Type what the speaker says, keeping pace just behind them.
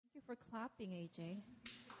for clapping, AJ.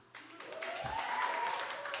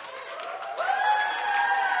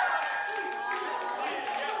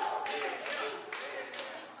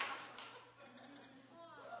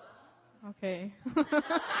 Okay.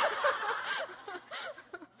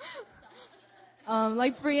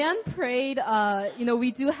 Like Brianne prayed,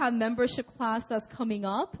 we do have membership class that's coming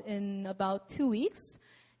up in about 2 weeks.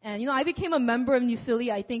 And, I became a member of New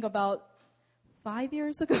Philly, I think about 5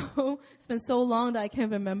 years ago. It's been so long that I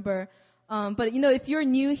can't remember. But if you're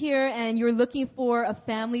new here and you're looking for a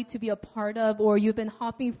family to be a part of, or you've been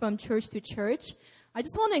hopping from church to church, I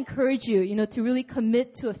just want to encourage you, to really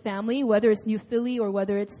commit to a family, whether it's New Philly or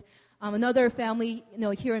whether it's another family,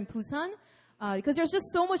 here in Busan. Because there's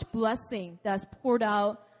just so much blessing that's poured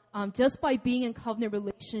out just by being in covenant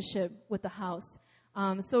relationship with the house.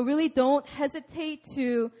 So really don't hesitate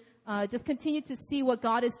to just continue to see what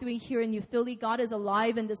God is doing here in New Philly. God is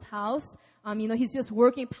alive in this house. He's just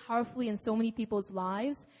working powerfully in so many people's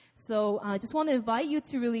lives. So I just want to invite you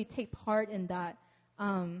to really take part in that.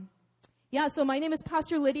 So my name is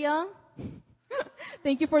Pastor Lydia.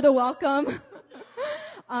 Thank you for the welcome.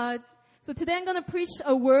 So today I'm going to preach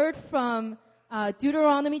a word from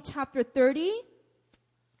Deuteronomy chapter 30.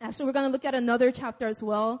 Actually, we're going to look at another chapter as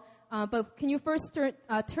well. But can you first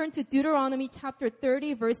turn to Deuteronomy chapter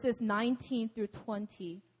 30, verses 19 through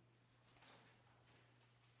 20.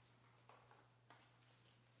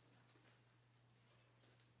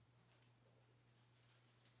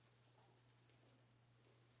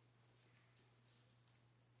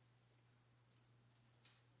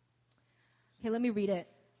 Okay, let me read it.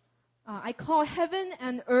 I call heaven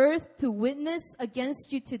and earth to witness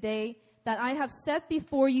against you today that I have set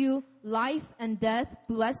before you life and death,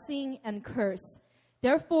 blessing and curse.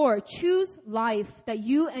 Therefore, choose life that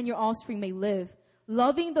you and your offspring may live,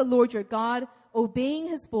 loving the Lord your God, obeying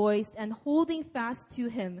his voice, and holding fast to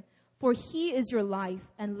him. For he is your life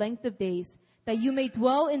and length of days, that you may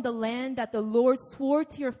dwell in the land that the Lord swore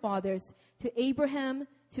to your fathers, to Abraham,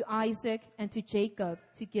 to Isaac, and to Jacob,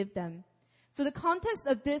 to give them. So the context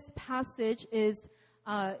of this passage is,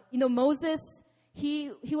 Moses,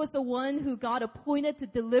 he was the one who God appointed to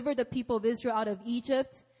deliver the people of Israel out of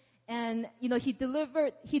Egypt. And, he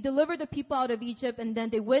delivered the people out of Egypt, and then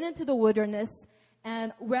they went into the wilderness.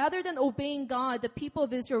 And rather than obeying God, the people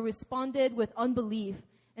of Israel responded with unbelief.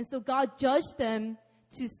 And so God judged them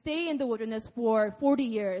to stay in the wilderness for 40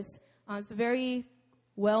 years. It's a very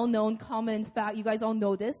well-known, common fact. You guys all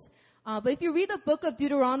know this. But if you read the book of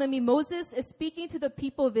Deuteronomy, Moses is speaking to the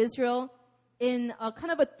people of Israel in a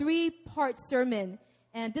kind of a 3-part sermon.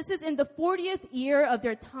 And this is in the 40th year of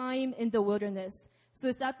their time in the wilderness. So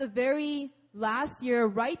it's at the very last year,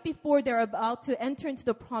 right before they're about to enter into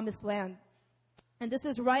the promised land. And this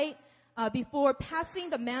is right before passing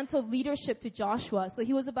the mantle of leadership to Joshua. So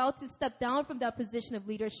he was about to step down from that position of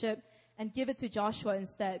leadership and give it to Joshua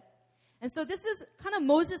instead. And so this is kind of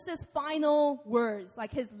Moses' final words,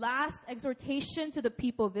 like his last exhortation to the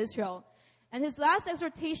people of Israel. And his last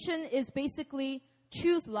exhortation is basically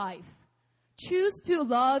choose life. Choose to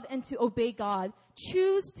love and to obey God.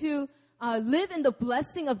 Choose to live in the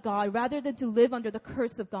blessing of God rather than to live under the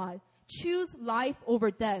curse of God. Choose life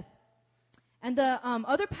over death. And the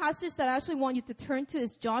other passage that I actually want you to turn to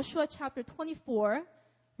is Joshua chapter 24,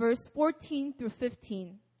 verse 14 through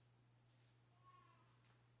 15.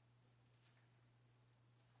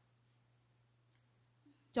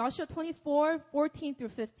 Joshua 24, 14 through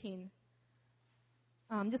 15.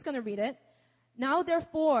 I'm just going to read it. Now,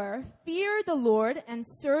 therefore, fear the Lord and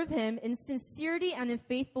serve him in sincerity and in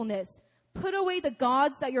faithfulness. Put away the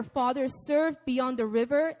gods that your fathers served beyond the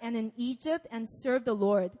river and in Egypt and serve the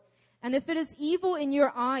Lord. And if it is evil in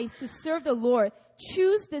your eyes to serve the Lord,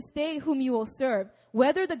 choose this day whom you will serve,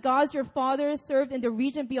 whether the gods your fathers served in the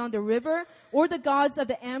region beyond the river or the gods of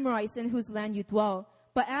the Amorites in whose land you dwell.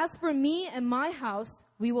 But as for me and my house,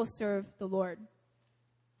 we will serve the Lord.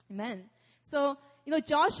 Amen. So,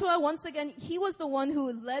 Joshua, once again, he was the one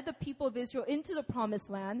who led the people of Israel into the promised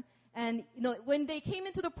land. And, when they came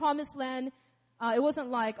into the promised land, it wasn't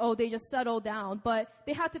like, they just settled down. But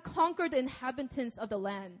they had to conquer the inhabitants of the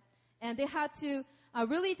land. And they had to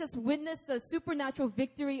really just witness the supernatural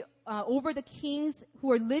victory over the kings who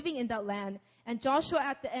were living in that land. And Joshua,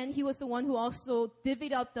 at the end, he was the one who also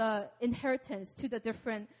divvied up the inheritance to the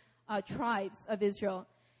different tribes of Israel.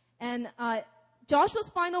 And Joshua's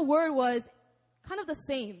final word was kind of the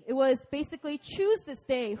same. It was basically, choose this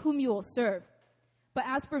day whom you will serve. But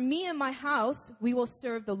as for me and my house, we will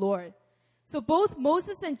serve the Lord. So both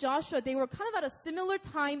Moses and Joshua, they were kind of at a similar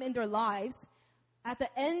time in their lives at the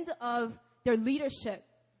end of their leadership.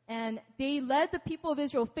 And they led the people of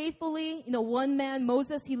Israel faithfully. One man,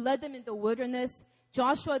 Moses, he led them in the wilderness.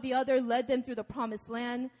 Joshua, the other, led them through the promised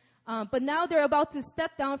land. But now they're about to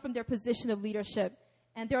step down from their position of leadership.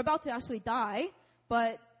 And they're about to actually die.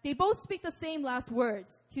 But they both speak the same last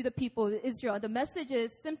words to the people of Israel. The message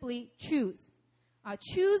is simply choose.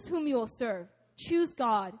 Choose whom you will serve. Choose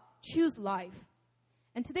God. Choose life.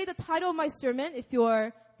 And today the title of my sermon, if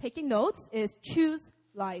you're taking notes, is Choose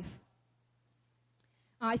Life.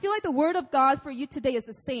 I feel like the word of God for you today is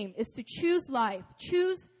the same. It's to choose life.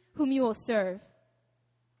 Choose whom you will serve.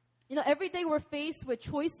 Every day we're faced with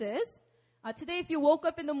choices. Today, if you woke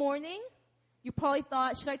up in the morning, you probably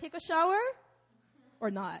thought, should I take a shower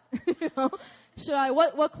or not?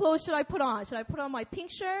 What clothes should I put on? Should I put on my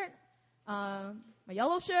pink shirt? My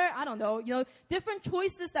yellow shirt? I don't know. Different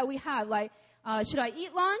choices that we have. Like, should I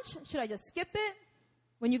eat lunch? Should I just skip it?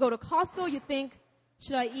 When you go to Costco, you think,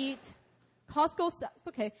 should I eat it's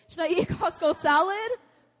okay. Should I eat Costco salad?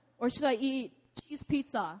 Or should I eat cheese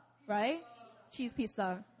pizza? Right? Cheese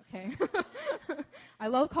pizza. Okay. I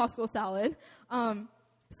love Costco salad.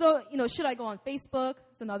 Should I go on Facebook?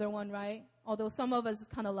 It's another one, right? Although some of us is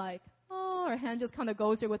kind of like, our hand just kind of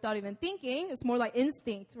goes there without even thinking. It's more like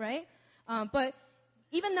instinct, right? But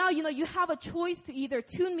even now, you have a choice to either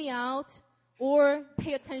tune me out or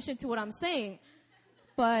pay attention to what I'm saying.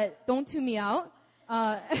 But don't tune me out.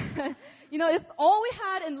 If all we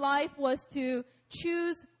had in life was to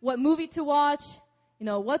choose what movie to watch,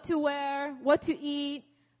 what to wear, what to eat,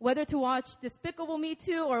 whether to watch Despicable Me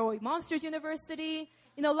 2 or Monsters University,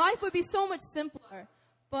 life would be so much simpler.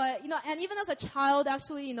 But, and even as a child,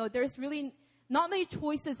 actually, there's really not many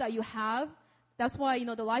choices that you have. That's why,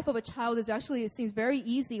 the life of a child it seems very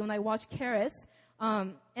easy when I watch Karis.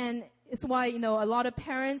 And it's why, a lot of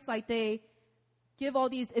parents, they give all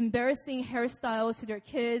these embarrassing hairstyles to their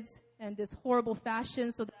kids and this horrible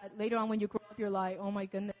fashion so that later on when you grow up, you're like, oh my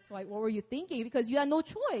goodness, what were you thinking? Because you had no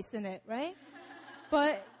choice in it, right?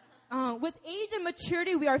 But with age and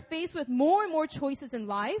maturity, we are faced with more and more choices in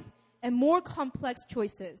life and more complex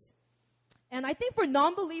choices. And I think for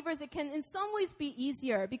non-believers, it can in some ways be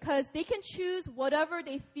easier because they can choose whatever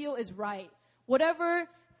they feel is right. Whatever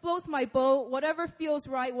floats my boat, whatever feels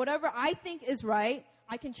right, whatever I think is right,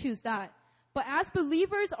 I can choose that. But as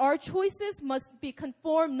believers, our choices must be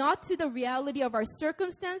conformed not to the reality of our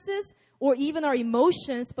circumstances or even our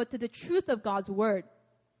emotions, but to the truth of God's word.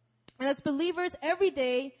 And as believers, every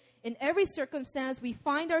day, in every circumstance, we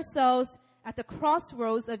find ourselves at the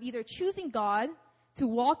crossroads of either choosing God to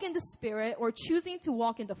walk in the Spirit or choosing to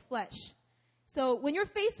walk in the flesh. So when you're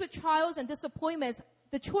faced with trials and disappointments,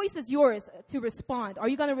 the choice is yours to respond. Are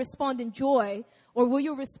you going to respond in joy or will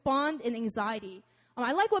you respond in anxiety?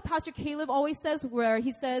 I like what Pastor Caleb always says, where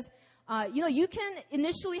he says, you can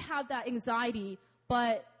initially have that anxiety,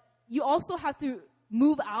 but you also have to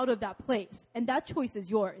move out of that place, and that choice is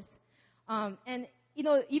yours. And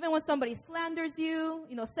even when somebody slanders you,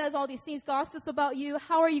 says all these things, gossips about you,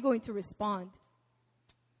 how are you going to respond?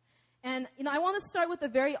 And, I want to start with a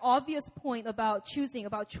very obvious point about choosing,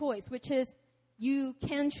 about choice, which is you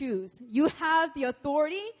can choose. You have the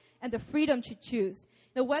authority and the freedom to choose.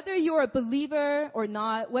 Now, whether you're a believer or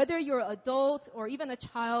not, whether you're an adult or even a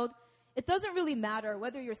child, it doesn't really matter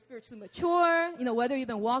whether you're spiritually mature, whether you've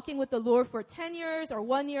been walking with the Lord for 10 years or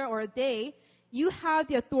 1 year or a day, you have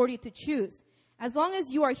the authority to choose. As long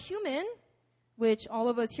as you are human, which all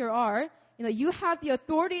of us here are, you have the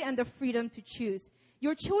authority and the freedom to choose.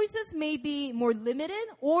 Your choices may be more limited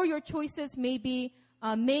or your choices may be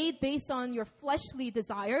made based on your fleshly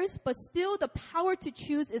desires, but still the power to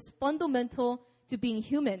choose is fundamental to being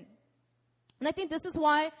human. And I think this is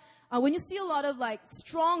why when you see a lot of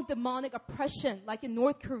strong demonic oppression, like in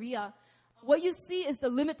North Korea, what you see is the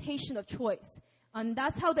limitation of choice. And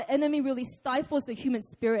that's how the enemy really stifles the human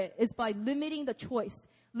spirit, is by limiting the choice,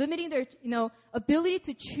 limiting their ability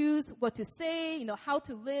to choose what to say, how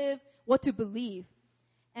to live, what to believe.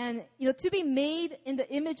 And to be made in the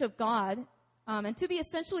image of God and to be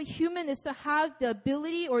essentially human is to have the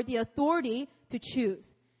ability or the authority to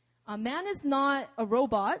choose. Man is not a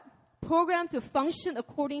robot programmed to function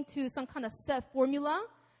according to some kind of set formula.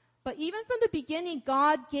 But even from the beginning,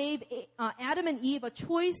 God gave Adam and Eve a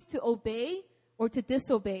choice to obey or to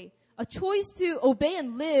disobey. A choice to obey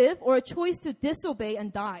and live or a choice to disobey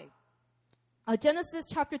and die. Genesis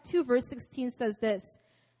chapter 2 verse 16 says this,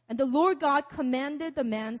 "And the Lord God commanded the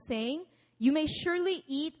man, saying, You may surely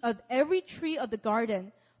eat of every tree of the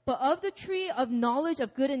garden, but of the tree of knowledge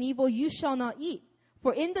of good and evil you shall not eat.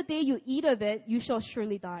 For in the day you eat of it, you shall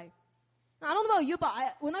surely die." Now, I don't know about you,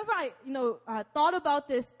 but whenever I thought about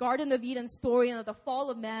this Garden of Eden story and the fall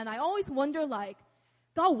of man, I always wonder,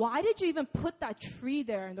 God, why did you even put that tree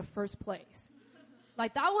there in the first place?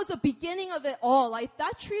 Like, that was the beginning of it all. Like, if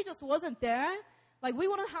that tree just wasn't there, like, we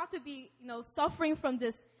wouldn't have to be, suffering from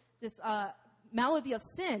this malady of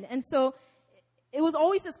sin. And so it was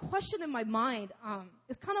always this question in my mind.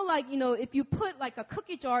 It's kind of like, if you put like a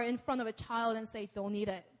cookie jar in front of a child and say, don't eat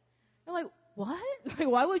it. They're like, what? Like,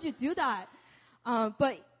 why would you do that?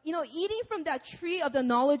 But eating from that tree of the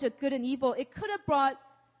knowledge of good and evil, it could have brought,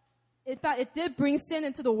 in fact, it did bring sin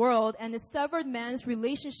into the world, and it severed man's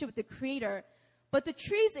relationship with the Creator. But the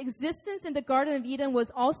tree's existence in the Garden of Eden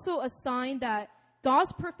was also a sign that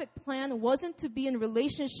God's perfect plan wasn't to be in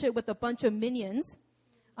relationship with a bunch of minions,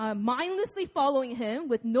 mindlessly following Him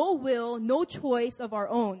with no will, no choice of our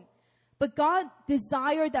own. But God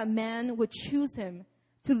desired that man would choose Him,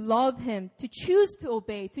 to love Him, to choose to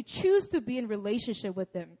obey, to choose to be in relationship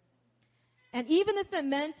with Him. And even if it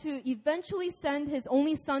meant to eventually send His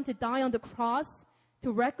only Son to die on the cross,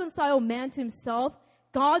 to reconcile man to Himself,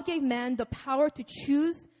 God gave man the power to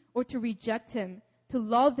choose or to reject Him, to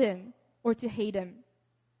love Him or to hate Him.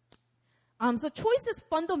 So choice is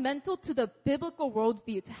fundamental to the biblical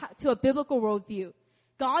worldview, to a biblical worldview.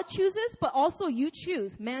 God chooses, but also you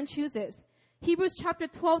choose. Man chooses. Hebrews chapter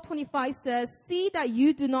 12:25 says, "See that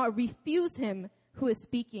you do not refuse Him who is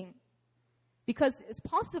speaking." Because it's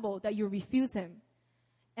possible that you refuse Him.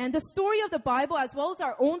 And the story of the Bible, as well as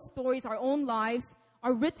our own stories, our own lives,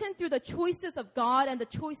 are written through the choices of God and the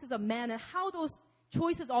choices of man and how those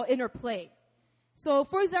choices all interplay. So,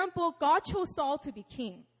 for example, God chose Saul to be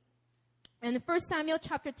king. And in 1 Samuel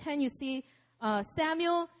chapter 10, you see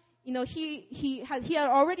Samuel, he had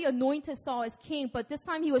already anointed Saul as king, but this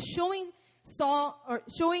time he was showing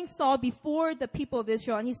Saul before the people of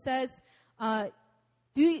Israel, and he says,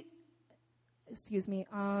 "Do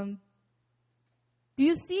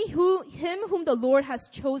you see him whom the Lord has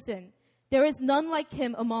chosen? There is none like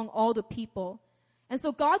him among all the people." And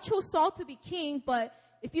so God chose Saul to be king, but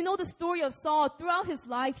if you know the story of Saul, throughout his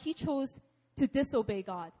life, he chose to disobey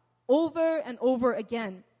God over and over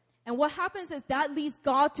again. And what happens is that leads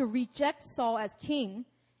God to reject Saul as king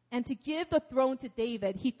and to give the throne to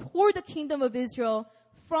David. He tore the kingdom of Israel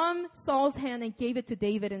from Saul's hand and gave it to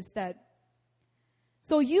David instead.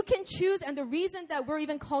 So you can choose, and the reason that we're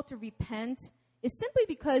even called to repent is simply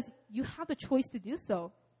because you have the choice to do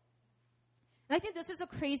so. And I think this is a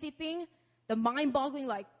crazy thing, the mind-boggling,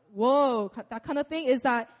 like, whoa, that kind of thing, is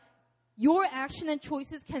that your action and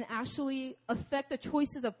choices can actually affect the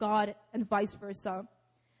choices of God and vice versa.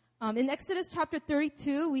 In Exodus chapter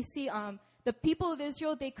 32, we see the people of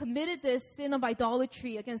Israel, they committed this sin of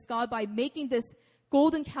idolatry against God by making this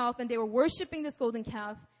golden calf, and they were worshiping this golden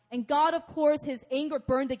calf. And God, of course, His anger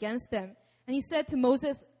burned against them. And He said to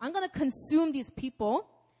Moses, "I'm going to consume these people,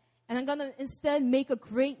 and I'm going to instead make a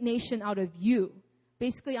great nation out of you."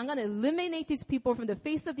 Basically, I'm going to eliminate these people from the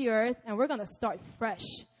face of the earth, and we're going to start fresh.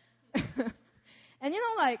 And I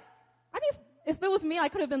think if it was me, I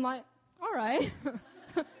could have been like, all right,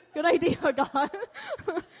 good idea, God.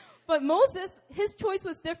 But Moses, his choice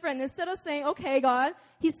was different. Instead of saying, okay, God,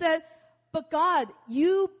 he said, "But God,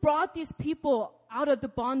 you brought these people out of the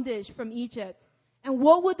bondage from Egypt. And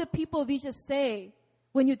what would the people of Egypt say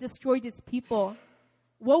when you destroyed these people?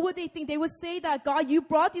 What would they think? They would say that, God, you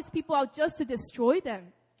brought these people out just to destroy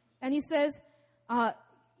them." And he says,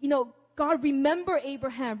 God, remember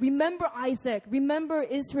Abraham, remember Isaac, remember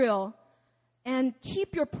Israel, and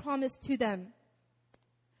keep your promise to them.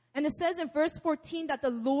 And it says in verse 14 that the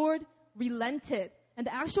Lord relented. And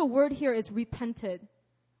the actual word here is repented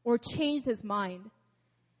or changed His mind.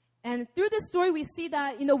 And through this story, we see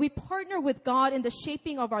that, we partner with God in the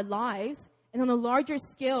shaping of our lives and on a larger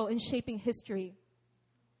scale in shaping history.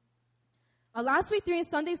 Last week during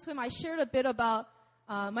Sunday Swim, I shared a bit about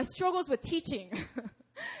my struggles with teaching.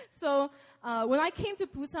 So when I came to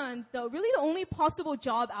Busan, the only possible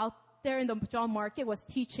job out there in the job market was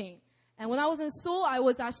teaching. And when I was in Seoul, I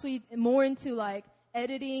was actually more into like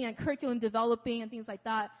editing and curriculum developing and things like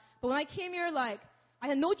that. But when I came here, I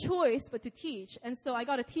had no choice but to teach. And so I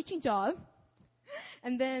got a teaching job.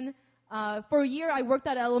 And then for a year, I worked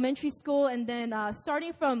at an elementary school. And then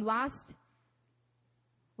starting from was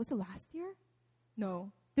it last year?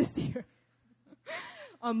 No, this year.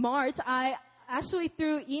 On March, I actually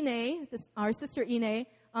through Ine, our sister Ine,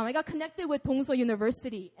 I got connected with Dongso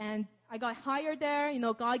University. And I got hired there.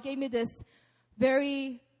 God gave me this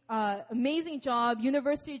very amazing job,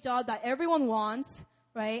 university job that everyone wants,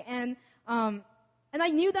 right? And I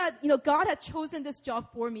knew that, God had chosen this job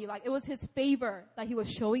for me. Like, it was His favor that He was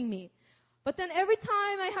showing me. But then every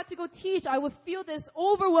time I had to go teach, I would feel this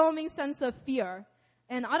overwhelming sense of fear.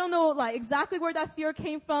 And I don't know, like, exactly where that fear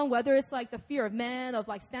came from, whether it's, like, the fear of man, of,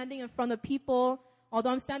 like, standing in front of people, although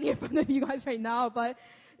I'm standing in front of you guys right now, but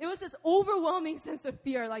it was this overwhelming sense of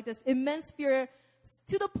fear, like, this immense fear,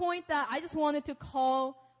 to the point that I just wanted to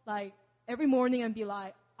call, like, every morning and be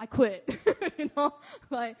like, I quit,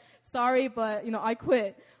 like, sorry, but, I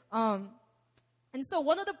quit. And so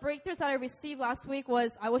one of the breakthroughs that I received last week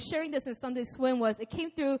was, I was sharing this in Sunday Swim, was it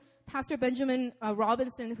came through Pastor Benjamin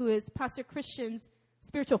Robinson, who is Pastor Christian's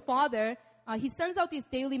spiritual father. He sends out these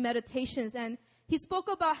daily meditations, and he spoke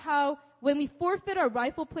about how when we forfeit our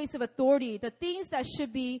rightful place of authority, the things that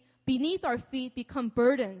should be beneath our feet become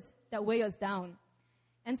burdens that weigh us down.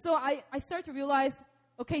 And so I started to realize,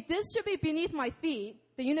 okay, this should be beneath my feet.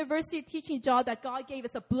 The university teaching job that God gave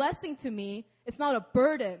is a blessing to me. It's not a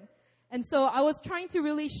burden. And so I was trying to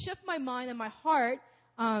really shift my mind and my heart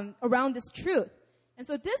around this truth. And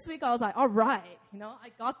so this week I was like, all right, I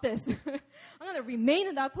got this. I'm going to remain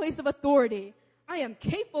in that place of authority. I am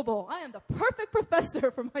capable. I am the perfect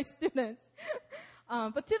professor for my students.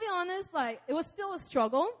 But to be honest, like, it was still a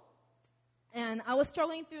struggle. And I was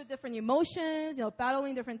struggling through different emotions,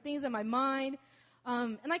 battling different things in my mind.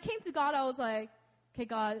 And I came to God. I was like, okay,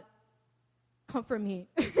 God, comfort me.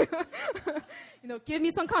 Give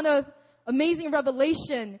me some kind of amazing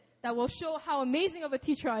revelation that will show how amazing of a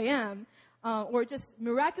teacher I am. Or just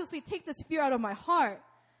miraculously take this fear out of my heart.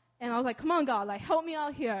 And I was like, come on, God, like, help me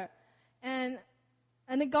out here. And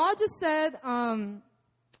then God just said,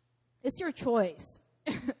 it's your choice.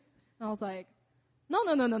 And I was like, no.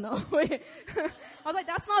 Wait. I was like,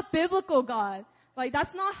 that's not biblical, God. Like,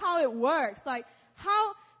 that's not how it works. Like,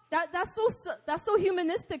 how, that's so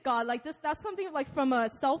humanistic, God. Like, that's something like from a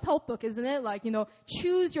self-help book, isn't it? Like,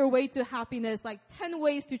 choose your way to happiness, like 10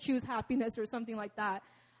 ways to choose happiness or something like that.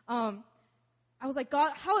 I was like,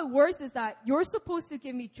 God, how it works is that you're supposed to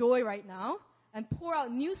give me joy right now and pour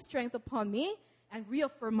out new strength upon me and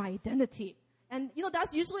reaffirm my identity. And,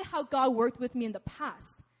 that's usually how God worked with me in the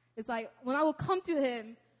past. It's like when I would come to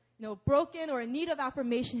him, broken or in need of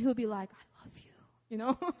affirmation, he'll be like, I love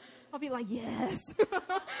you, I'll be like, yes.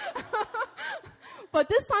 But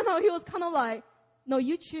this time he was kind of like, no,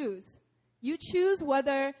 you choose. You choose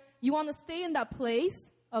whether you want to stay in that place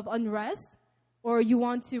of unrest or you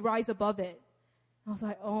want to rise above it. I was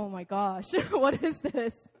like, oh my gosh, what is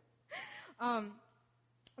this? And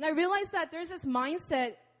I realized that there's this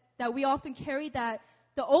mindset that we often carry, that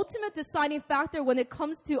the ultimate deciding factor when it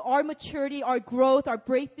comes to our maturity, our growth, our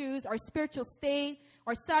breakthroughs, our spiritual state,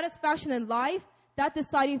 our satisfaction in life, that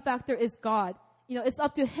deciding factor is God. It's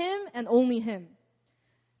up to him and only him.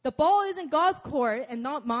 The ball is in God's court and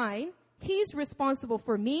not mine. He's responsible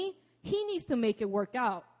for me. He needs to make it work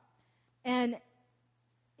out. And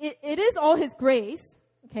it is all his grace.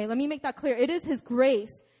 Okay, let me make that clear. It is his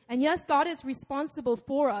grace. And yes, God is responsible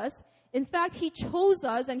for us. In fact, he chose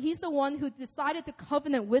us, and he's the one who decided to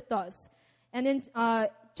covenant with us. And in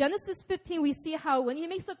Genesis 15, we see how when he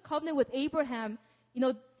makes a covenant with Abraham,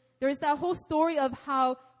 there's that whole story of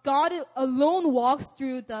how God alone walks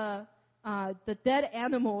through the dead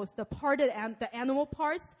animals, the animal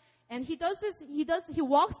parts. And he does this, he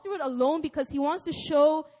walks through it alone because he wants to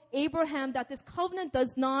show Abraham that this covenant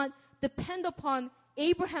does not depend upon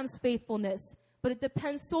Abraham's faithfulness, but it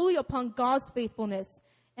depends solely upon God's faithfulness.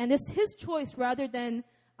 And it's his choice rather than,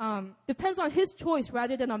 depends on his choice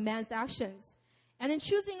rather than on man's actions. And in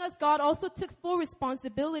choosing us, God also took full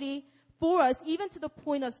responsibility for us, even to the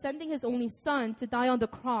point of sending his only son to die on the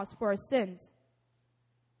cross for our sins.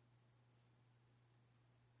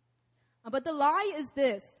 But the lie is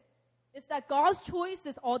this, is that God's choice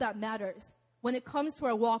is all that matters when it comes to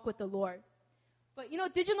our walk with the Lord. But,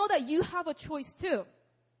 did you know that you have a choice too?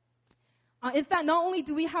 In fact, not only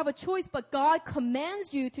do we have a choice, but God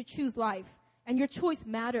commands you to choose life. And your choice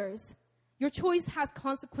matters. Your choice has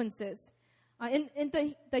consequences. In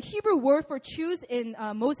the Hebrew word for choose in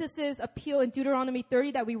Moses' appeal in Deuteronomy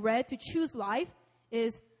 30 that we read, to choose life,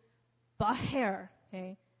 is baher.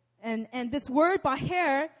 Okay? And this word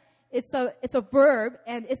baher, it's a verb,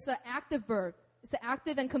 and it's an active verb. It's an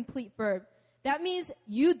active and complete verb. That means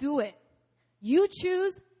you do it. You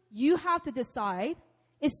choose, you have to decide.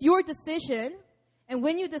 It's your decision. And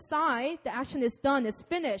when you decide, the action is done, it's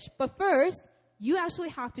finished. But first, you actually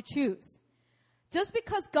have to choose. Just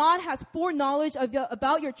because God has foreknowledge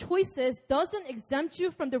about your choices doesn't exempt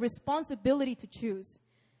you from the responsibility to choose.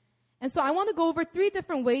 And so I want to go over 3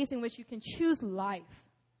 different ways in which you can choose life.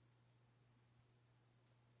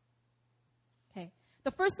 Okay.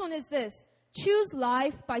 The first one is this. Choose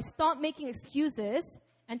life by stop making excuses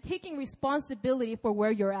and taking responsibility for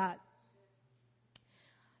where you're at.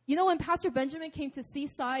 You know, when Pastor Benjamin came to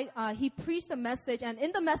Seaside, he preached a message, and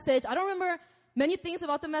in the message, I don't remember many things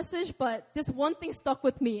about the message, but this one thing stuck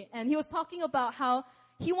with me. And he was talking about how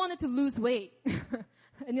he wanted to lose weight.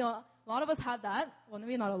 And, you know, a lot of us have that. Well,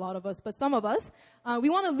 maybe not a lot of us, but some of us. We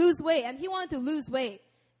want to lose weight, and he wanted to lose weight.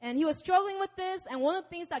 And he was struggling with this, and one of the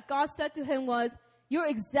things that God said to him was, you're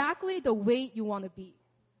exactly the weight you want to be.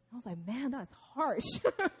 I was like, man, that's harsh.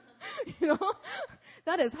 You know,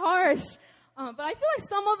 that is harsh. But I feel like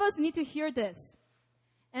some of us need to hear this.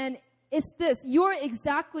 And it's this, you're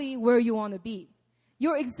exactly where you want to be.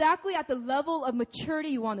 You're exactly at the level of maturity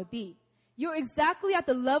you want to be. You're exactly at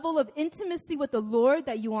the level of intimacy with the Lord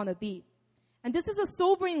that you want to be. And this is a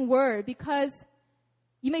sobering word because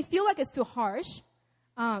you may feel like it's too harsh.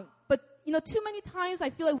 But, you know, too many times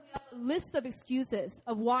I feel like we have a list of excuses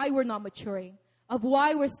of why we're not maturing, of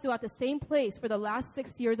why we're still at the same place for the last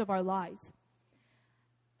 6 years of our lives.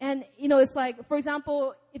 And, you know, it's like, for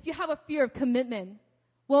example, if you have a fear of commitment,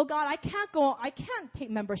 well, God, I can't take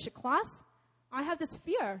membership class. I have this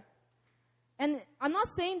fear. And I'm not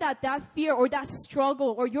saying that that fear or that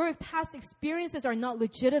struggle or your past experiences are not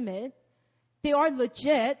legitimate. They are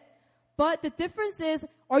legit. But the difference is,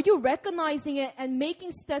 are you recognizing it and making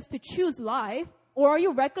steps to choose life? Or are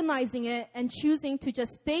you recognizing it and choosing to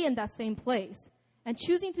just stay in that same place? And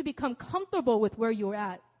choosing to become comfortable with where you're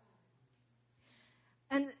at?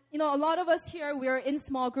 And, you know, a lot of us here, we are in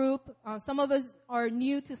small group. Some of us are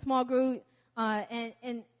new to small group.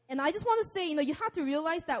 And I just want to say, you know, you have to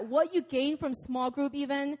realize that what you gain from small group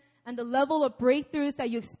even, and the level of breakthroughs that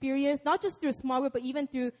you experience, not just through small group, but even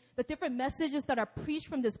through the different messages that are preached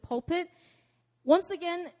from this pulpit, once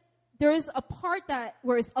again, there is a part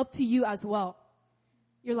where it's up to you as well.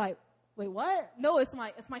 You're like, wait, what? No, it's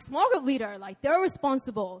my small group leader. Like, they're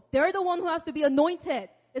responsible. They're the one who has to be anointed.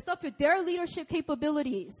 It's up to their leadership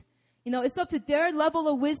capabilities. You know, it's up to their level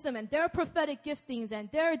of wisdom and their prophetic giftings and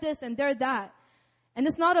their this and their that. And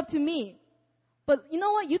it's not up to me. But you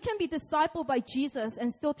know what? You can be discipled by Jesus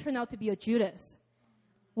and still turn out to be a Judas.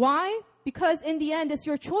 Why? Because in the end, it's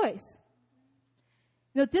your choice.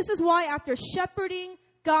 You know, this is why after shepherding,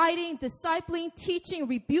 guiding, discipling, teaching,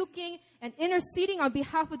 rebuking, and interceding on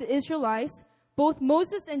behalf of the Israelites, both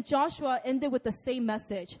Moses and Joshua ended with the same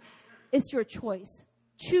message. It's your choice.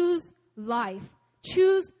 Choose life.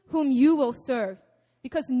 Choose whom you will serve.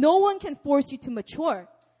 Because no one can force you to mature.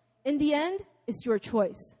 In the end, it's your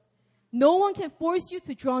choice. No one can force you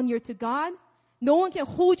to draw near to God. No one can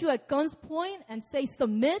hold you at gun's point and say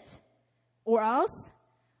submit or else.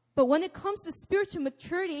 But when it comes to spiritual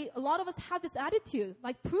maturity, a lot of us have this attitude.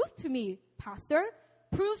 Like, prove to me, pastor.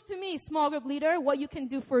 Prove to me, small group leader, what you can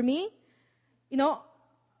do for me. You know,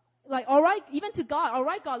 like, all right, even to God. All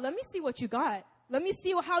right, God, let me see what you got. Let me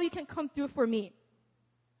see how you can come through for me.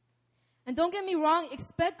 And don't get me wrong,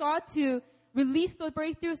 expect God to release those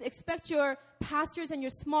breakthroughs. Expect your pastors and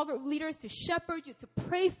your small group leaders to shepherd you, to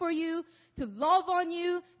pray for you, to love on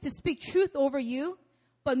you, to speak truth over you.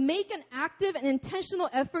 But make an active and intentional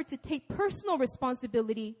effort to take personal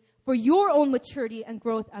responsibility for your own maturity and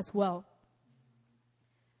growth as well.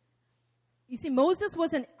 You see, Moses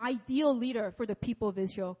was an ideal leader for the people of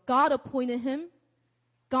Israel. God appointed him.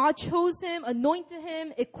 God chose him, anointed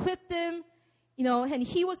him, equipped him, you know, and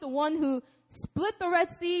he was the one who split the Red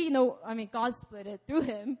Sea. You know, I mean, God split it through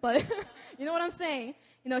him, but you know what I'm saying?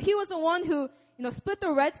 You know, he was the one who, you know, split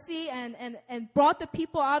the Red Sea and brought the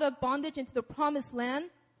people out of bondage into the promised land.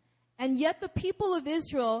 And yet the people of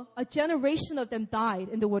Israel, a generation of them died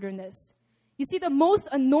in the wilderness. You see, the most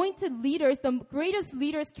anointed leaders, the greatest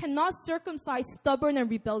leaders cannot circumcise stubborn and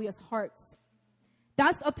rebellious hearts.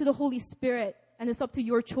 That's up to the Holy Spirit, and it's up to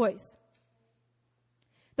your choice.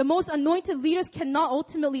 The most anointed leaders cannot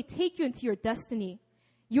ultimately take you into your destiny.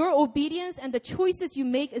 Your obedience and the choices you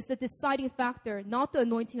make is the deciding factor, not the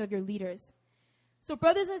anointing of your leaders. So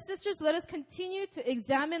brothers and sisters, let us continue to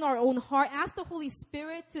examine our own heart. Ask the Holy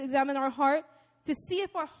Spirit to examine our heart to see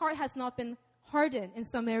if our heart has not been hardened in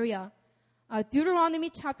some area. Deuteronomy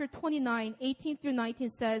chapter 29, 18 through 19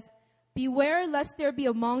 says, "Beware lest there be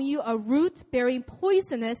among you a root bearing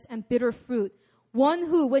poisonous and bitter fruit, one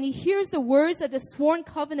who, when he hears the words of the sworn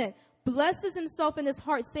covenant, blesses himself in his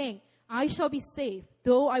heart, saying, I shall be safe,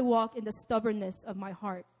 though I walk in the stubbornness of my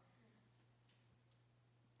heart."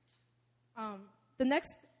 The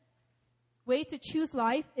next way to choose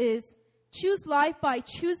life is choose life by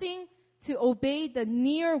choosing to obey the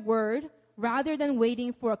near word rather than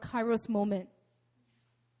waiting for a kairos moment.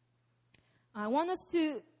 I want us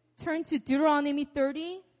to turn to Deuteronomy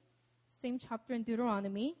 30, same chapter in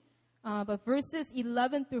Deuteronomy, but verses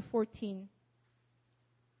 11 through 14.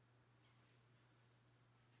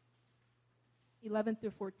 11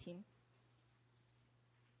 through 14.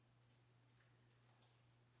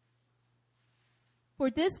 For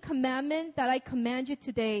this commandment that I command you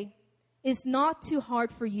today is not too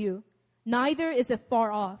hard for you, neither is it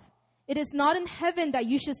far off. It is not in heaven that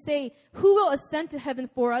you should say, who will ascend to heaven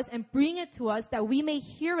for us and bring it to us that we may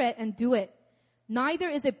hear it and do it? Neither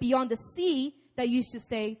is it beyond the sea that you should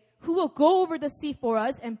say, who will go over the sea for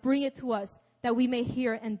us and bring it to us that we may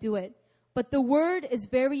hear and do it? But the word is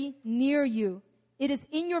very near you. It is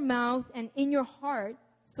in your mouth and in your heart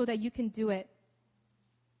so that you can do it.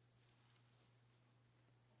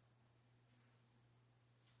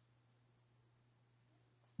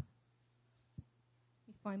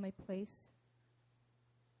 Find my place.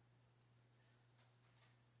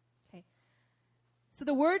 Okay. So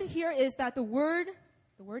the word here is that the word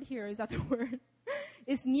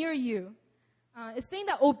is near you. It's saying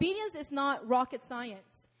that obedience is not rocket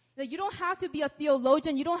science. That you don't have to be a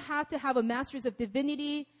theologian. You don't have to have a master's of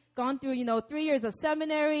divinity, gone through, 3 years of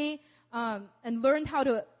seminary, and learned how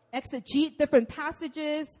to exegete different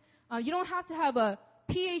passages. You don't have to have a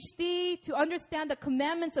PhD to understand the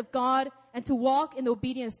commandments of God and to walk in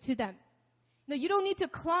obedience to them. You don't need to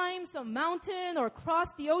climb some mountain or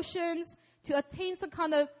cross the oceans to attain some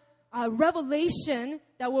kind of revelation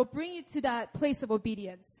that will bring you to that place of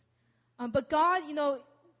obedience. But God,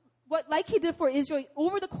 like He did for Israel,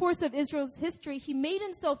 over the course of Israel's history, He made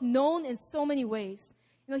Himself known in so many ways.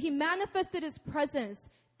 He manifested His presence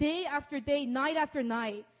day after day, night after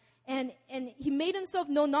night. And He made Himself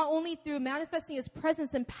known not only through manifesting His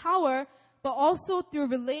presence and power, but also through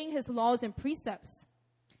relaying His laws and precepts.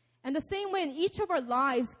 And the same way in each of our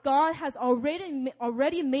lives, God has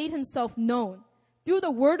already made Himself known through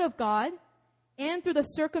the Word of God and through the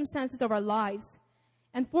circumstances of our lives.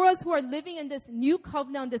 And for us who are living in this new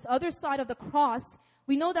covenant on this other side of the cross,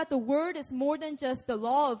 we know that the Word is more than just the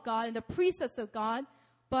law of God and the precepts of God,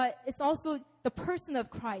 but it's also the person of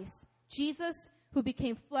Christ, Jesus, who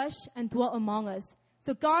became flesh and dwelt among us.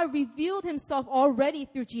 So God revealed Himself already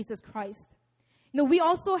through Jesus Christ. We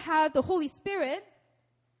also have the Holy Spirit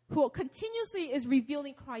who continuously is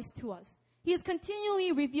revealing Christ to us. He is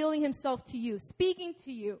continually revealing Himself to you, speaking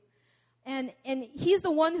to you. And He's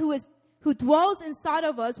the one who dwells inside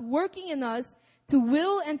of us, working in us to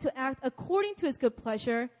will and to act according to His good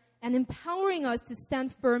pleasure and empowering us to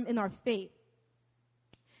stand firm in our faith.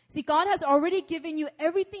 See, God has already given you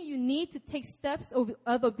everything you need to take steps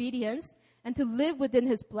of obedience and to live within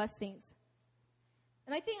His blessings.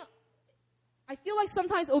 And I feel like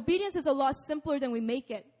sometimes obedience is a lot simpler than we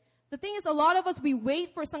make it. The thing is, a lot of us, we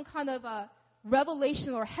wait for some kind of a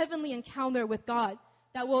revelation or heavenly encounter with God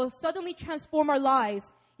that will suddenly transform our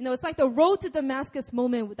lives. It's like the road to Damascus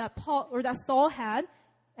moment that Saul had,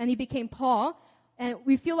 and he became Paul. And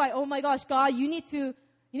we feel like, oh my gosh, God, you need to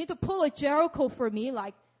pull a Jericho for me,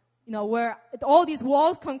 like, where all these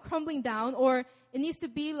walls come crumbling down, or it needs to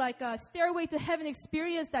be like a stairway to heaven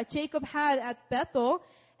experience that Jacob had at Bethel.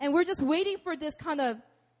 And we're just waiting for this kind of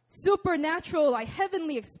supernatural, like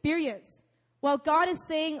heavenly experience. While God is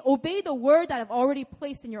saying, obey the word that I've already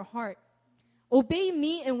placed in your heart. Obey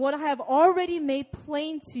me in what I have already made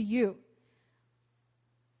plain to you.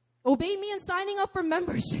 Obey me in signing up for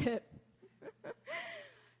membership.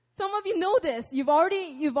 Some of you know this.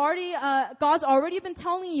 God's already been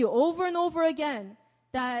telling you over and over again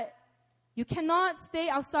that you cannot stay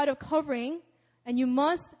outside of covering, and you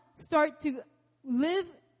must start to live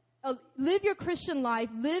your Christian life,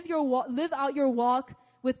 live out your walk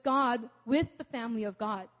with God, with the family of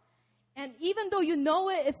God. And even though you know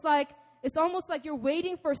it, it's almost like you're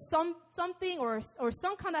waiting for something or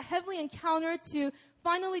some kind of heavenly encounter to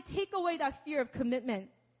finally take away that fear of commitment.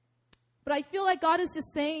 But I feel like God is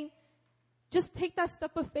just saying, just take that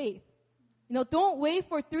step of faith. Don't wait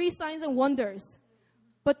for 3 signs and wonders,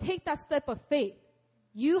 but take that step of faith.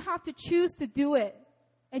 You have to choose to do it,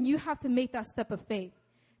 and you have to make that step of faith.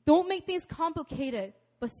 Don't make things complicated,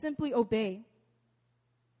 but simply obey.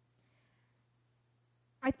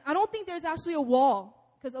 I don't think there's actually a wall,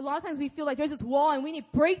 because a lot of times we feel like there's this wall and we need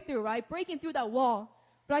breakthrough, right? Breaking through that wall.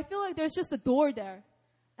 But I feel like there's just a door there.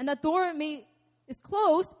 And that door is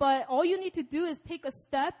closed, but all you need to do is take a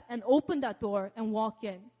step and open that door and walk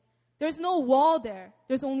in. There's no wall there.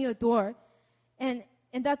 There's only a door. And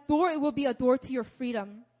that door, it will be a door to your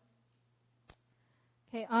freedom.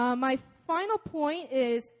 Okay, my final point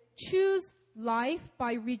is choose life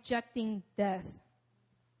by rejecting death.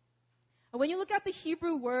 When you look at the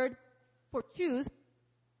Hebrew word for choose,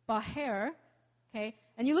 baher, okay,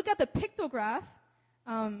 and you look at the pictograph,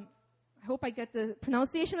 I hope I get the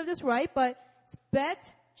pronunciation of this right, but it's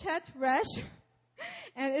bet, chet, resh,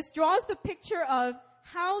 and it draws the picture of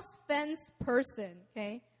house fence person,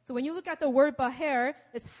 okay? So when you look at the word baher,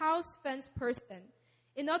 it's house fence person.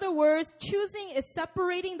 In other words, choosing is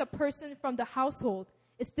separating the person from the household.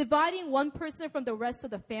 It's dividing one person from the rest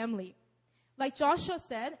of the family. Like Joshua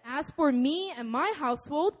said, as for me and my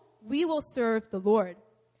household, we will serve the Lord.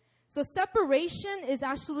 So separation is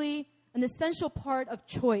actually an essential part of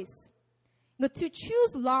choice. Now, to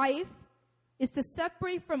choose life is to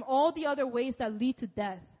separate from all the other ways that lead to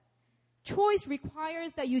death. Choice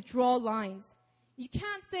requires that you draw lines. You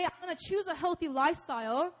can't say, I'm going to choose a healthy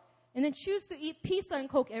lifestyle and then choose to eat pizza and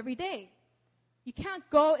Coke every day. You can't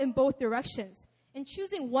go in both directions. In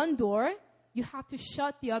choosing one door, you have to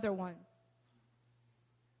shut the other one.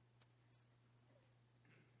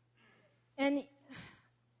 And,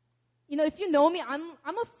 if you know me,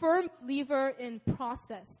 I'm a firm believer in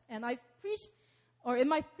process. And I've preached, or in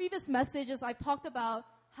my previous messages, I've talked about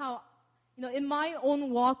how, in my own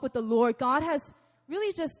walk with the Lord, God has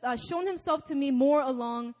really just shown himself to me more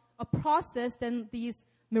along a process than these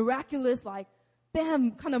miraculous,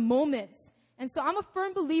 bam, kind of moments. And so I'm a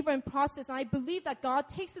firm believer in process, and I believe that God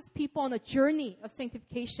takes his people on a journey of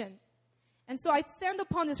sanctification. And so I stand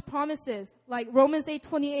upon his promises, like Romans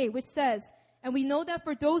 8:28, which says, and we know that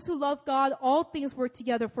for those who love God, all things work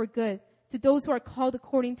together for good, to those who are called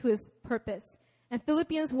according to his purpose. And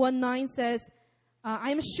Philippians 1:9 says,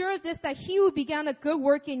 I am sure of this, that he who began a good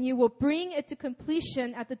work in you will bring it to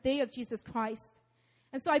completion at the day of Jesus Christ.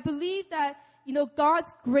 And so I believe that,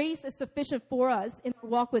 God's grace is sufficient for us in our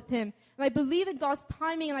walk with him. And I believe in God's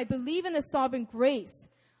timing, and I believe in his sovereign grace.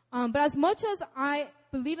 But as much as I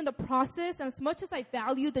believe in the process, and as much as I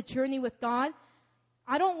value the journey with God,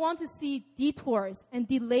 I don't want to see detours and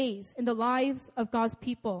delays in the lives of God's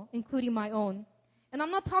people, including my own. And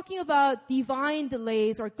I'm not talking about divine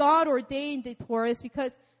delays or God-ordained detours,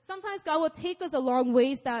 because sometimes God will take us along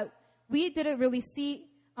ways that we didn't really see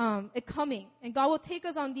it coming. And God will take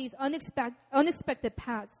us on these unexpected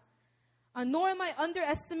paths. Nor am I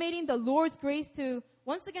underestimating the Lord's grace to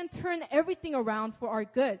once again turn everything around for our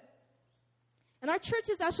good. And our church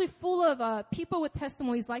is actually full of people with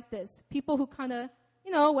testimonies like this. People who kind of,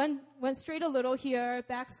 went straight a little here,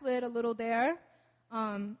 backslid a little there.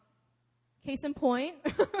 Case in point,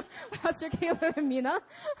 Pastor Caleb and Mina.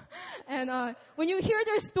 And when you hear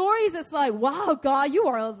their stories, it's like, wow, God, you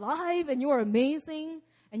are alive and you are amazing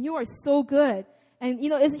and you are so good. And,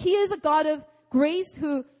 he is a God of grace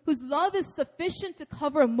whose love is sufficient to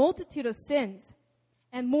cover a multitude of sins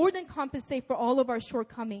and more than compensate for all of our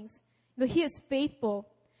shortcomings. He is faithful.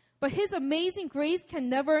 But his amazing grace can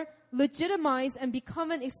never legitimize and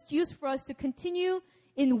become an excuse for us to continue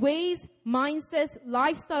in ways, mindsets,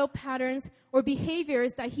 lifestyle patterns, or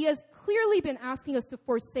behaviors that he has clearly been asking us to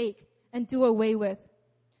forsake and do away with.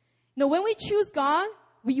 When we choose God,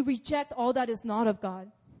 we reject all that is not of God.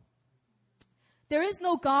 There is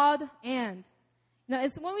no God and.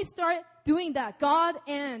 It's when we start doing that, God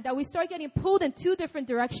and, that we start getting pulled in two different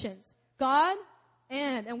directions. God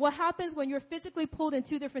and what happens when you're physically pulled in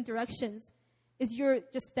two different directions is you're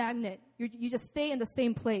just stagnant. You just stay in the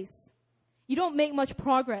same place. You don't make much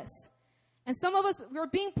progress. And some of us, we're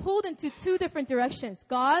being pulled into two different directions.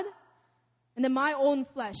 God, and then my own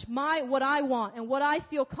flesh, what I want and what I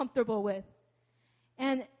feel comfortable with.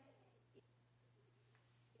 And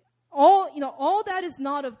all that is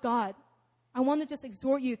not of God. I want to just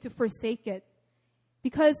exhort you to forsake it.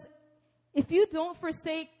 Because if you don't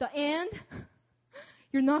forsake the and,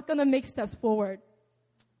 you're not going to make steps forward.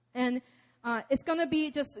 And it's going to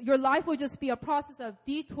be your life will just be a process of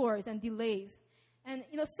detours and delays. And,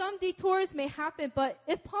 some detours may happen, but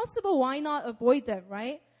if possible, why not avoid them,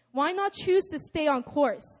 right? Why not choose to stay on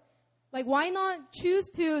course? Why not choose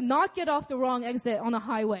to not get off the wrong exit on a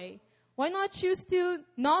highway? Why not choose to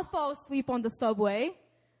not fall asleep on the subway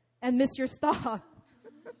and miss your stop?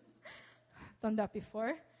 Done that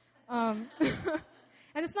before.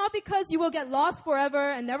 And it's not because you will get lost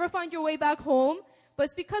forever and never find your way back home, but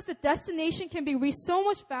it's because the destination can be reached so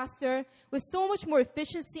much faster with so much more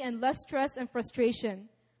efficiency and less stress and frustration.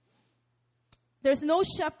 There's no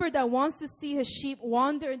shepherd that wants to see his sheep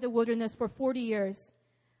wander in the wilderness for 40 years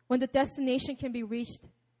when the destination can be reached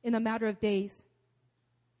in a matter of days.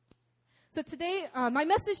 So today, my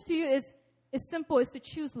message to you is simple, is to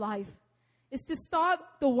choose life. Is to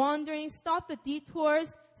stop the wandering, stop the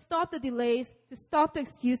detours, stop the delays, to stop the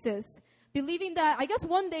excuses. Believing that, I guess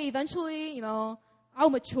one day, eventually, I'll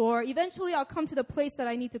mature. Eventually, I'll come to the place that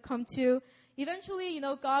I need to come to. Eventually,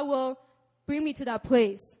 God will bring me to that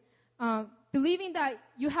place. Believing that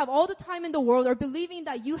you have all the time in the world, or believing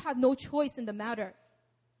that you have no choice in the matter.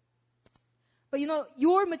 But,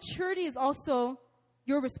 your maturity is also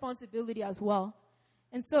your responsibility as well.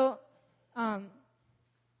 And so,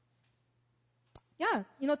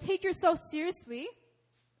 take yourself seriously.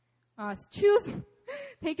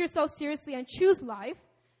 Take yourself seriously and choose life.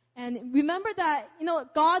 And remember that,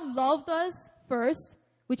 God loved us first,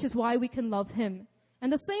 which is why we can love Him.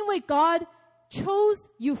 And the same way God chose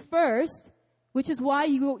you first, which is why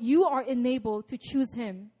you are enabled to choose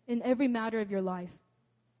Him in every matter of your life.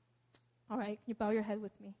 All right, you bow your head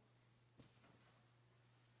with me.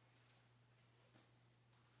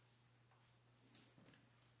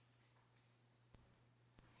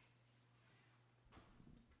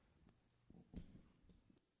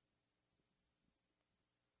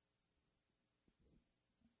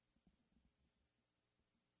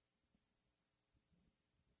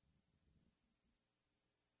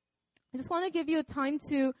 I just want to give you a time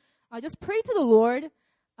to just pray to the Lord.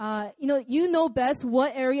 You know best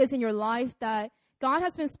what areas in your life that God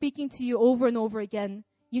has been speaking to you over and over again.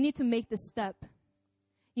 You need to make this step.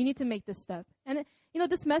 You need to make this step. And,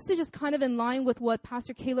 this message is kind of in line with what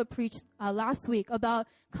Pastor Caleb preached last week about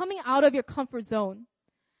coming out of your comfort zone.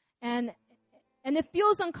 And it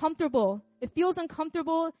feels uncomfortable. It feels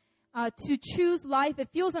uncomfortable to choose life. It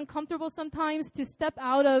feels uncomfortable sometimes to step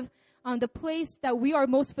out of the place that we are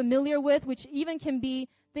most familiar with, which even can be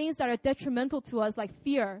things that are detrimental to us, like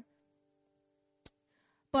fear.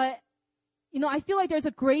 But, I feel like there's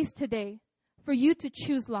a grace today for you to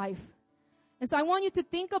choose life. And so I want you to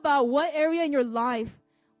think about what area in your life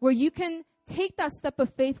where you can take that step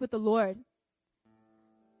of faith with the Lord.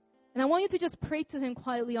 And I want you to just pray to Him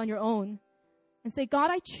quietly on your own and say, God,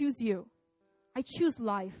 I choose you. I choose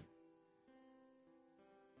life.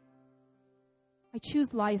 I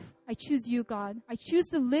choose life. I choose you, God. I choose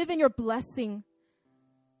to live in your blessing.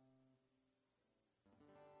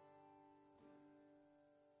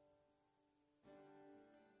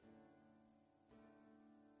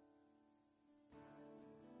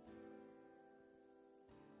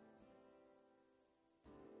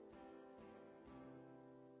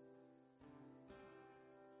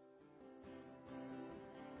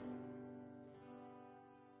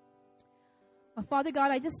 Father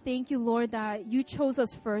God, I just thank you, Lord, that you chose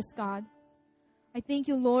us first, God. I thank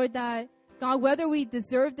you, Lord, that, God, whether we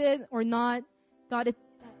deserved it or not, God,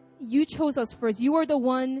 you chose us first. You are the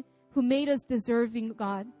one who made us deserving,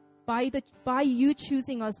 God, by you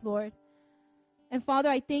choosing us, Lord. And Father,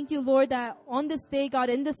 I thank you, Lord, that on this day, God,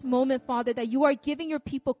 in this moment, Father, that you are giving your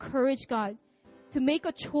people courage, God, to make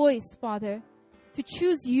a choice, Father, to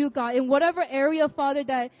choose you, God, in whatever area, Father,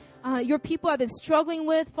 that your people have been struggling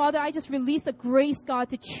with. Father, I just release a grace, God,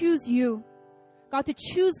 to choose you, God, to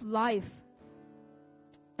choose life.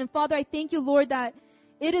 And Father, I thank you, Lord, that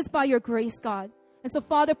it is by your grace, God. And so,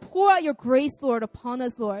 Father, pour out your grace, Lord, upon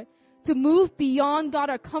us, Lord, to move beyond, God,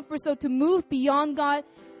 our comfort zone, to move beyond, God,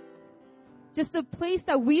 just the place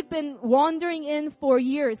that we've been wandering in for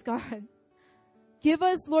years, God. Give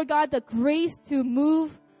us, Lord God, the grace to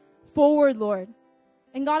move forward, Lord.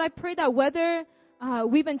 And God, I pray that whether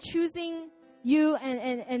we've been choosing you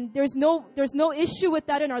and there's no issue with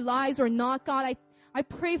that in our lives or not, God, I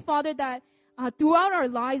pray, Father, that throughout our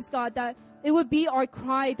lives, God, that it would be our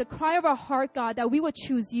cry, the cry of our heart, God, that we would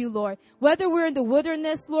choose you, Lord. Whether we're in the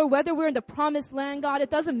wilderness, Lord, whether we're in the promised land, God, it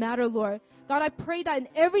doesn't matter, Lord. God, I pray that in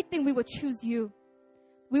everything we would choose you.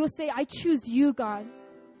 We will say, I choose you, God.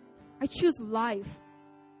 I choose life.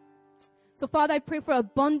 So, Father, I pray for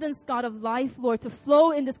abundance, God, of life, Lord, to flow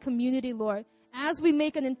in this community, Lord, as we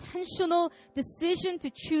make an intentional decision to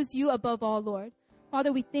choose you above all, Lord.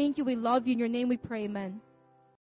 Father, we thank you. We love you. In your name we pray, amen.